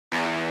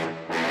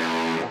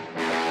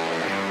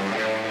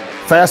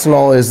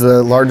Fastenal is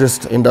the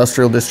largest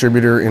industrial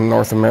distributor in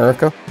North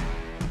America.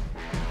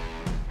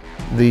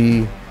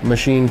 The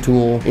machine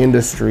tool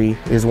industry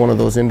is one of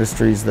those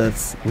industries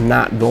that's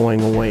not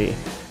going away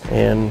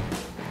and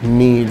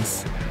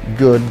needs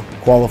good,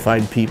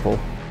 qualified people.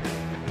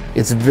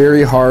 It's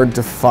very hard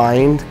to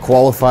find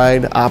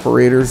qualified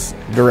operators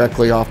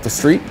directly off the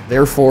street.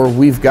 Therefore,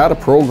 we've got a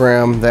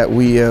program that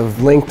we have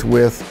linked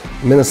with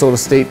Minnesota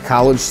State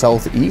College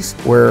Southeast,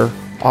 where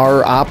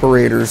our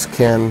operators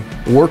can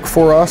work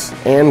for us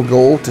and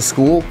go to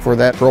school for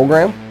that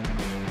program.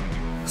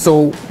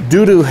 So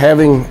due to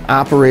having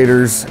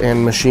operators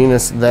and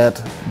machinists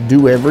that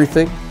do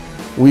everything,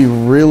 we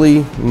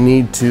really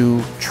need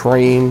to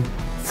train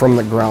from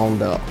the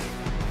ground up.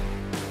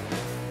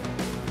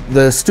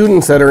 The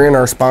students that are in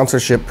our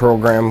sponsorship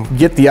program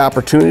get the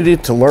opportunity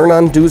to learn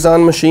on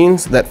Doosan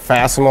machines that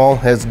Fastenal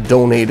has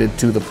donated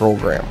to the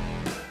program.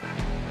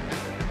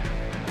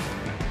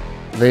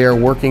 They are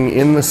working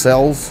in the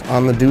cells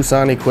on the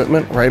Doosan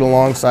equipment right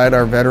alongside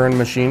our veteran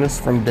machinists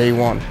from day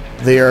one.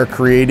 They are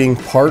creating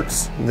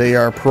parts, they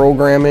are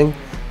programming,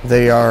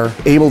 they are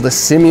able to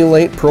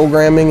simulate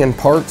programming and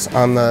parts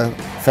on the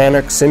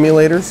FANUC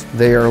simulators.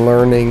 They are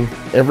learning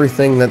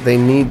everything that they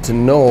need to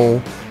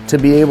know to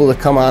be able to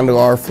come onto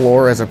our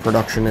floor as a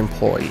production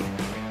employee.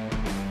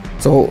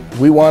 So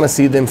we want to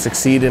see them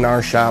succeed in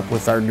our shop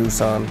with our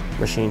Doosan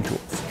machine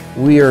tools.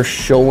 We are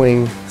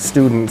showing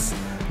students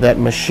that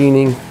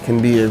machining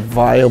can be a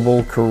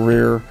viable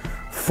career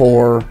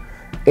for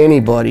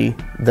anybody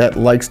that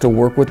likes to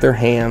work with their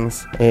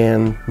hands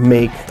and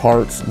make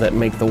parts that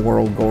make the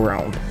world go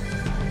round.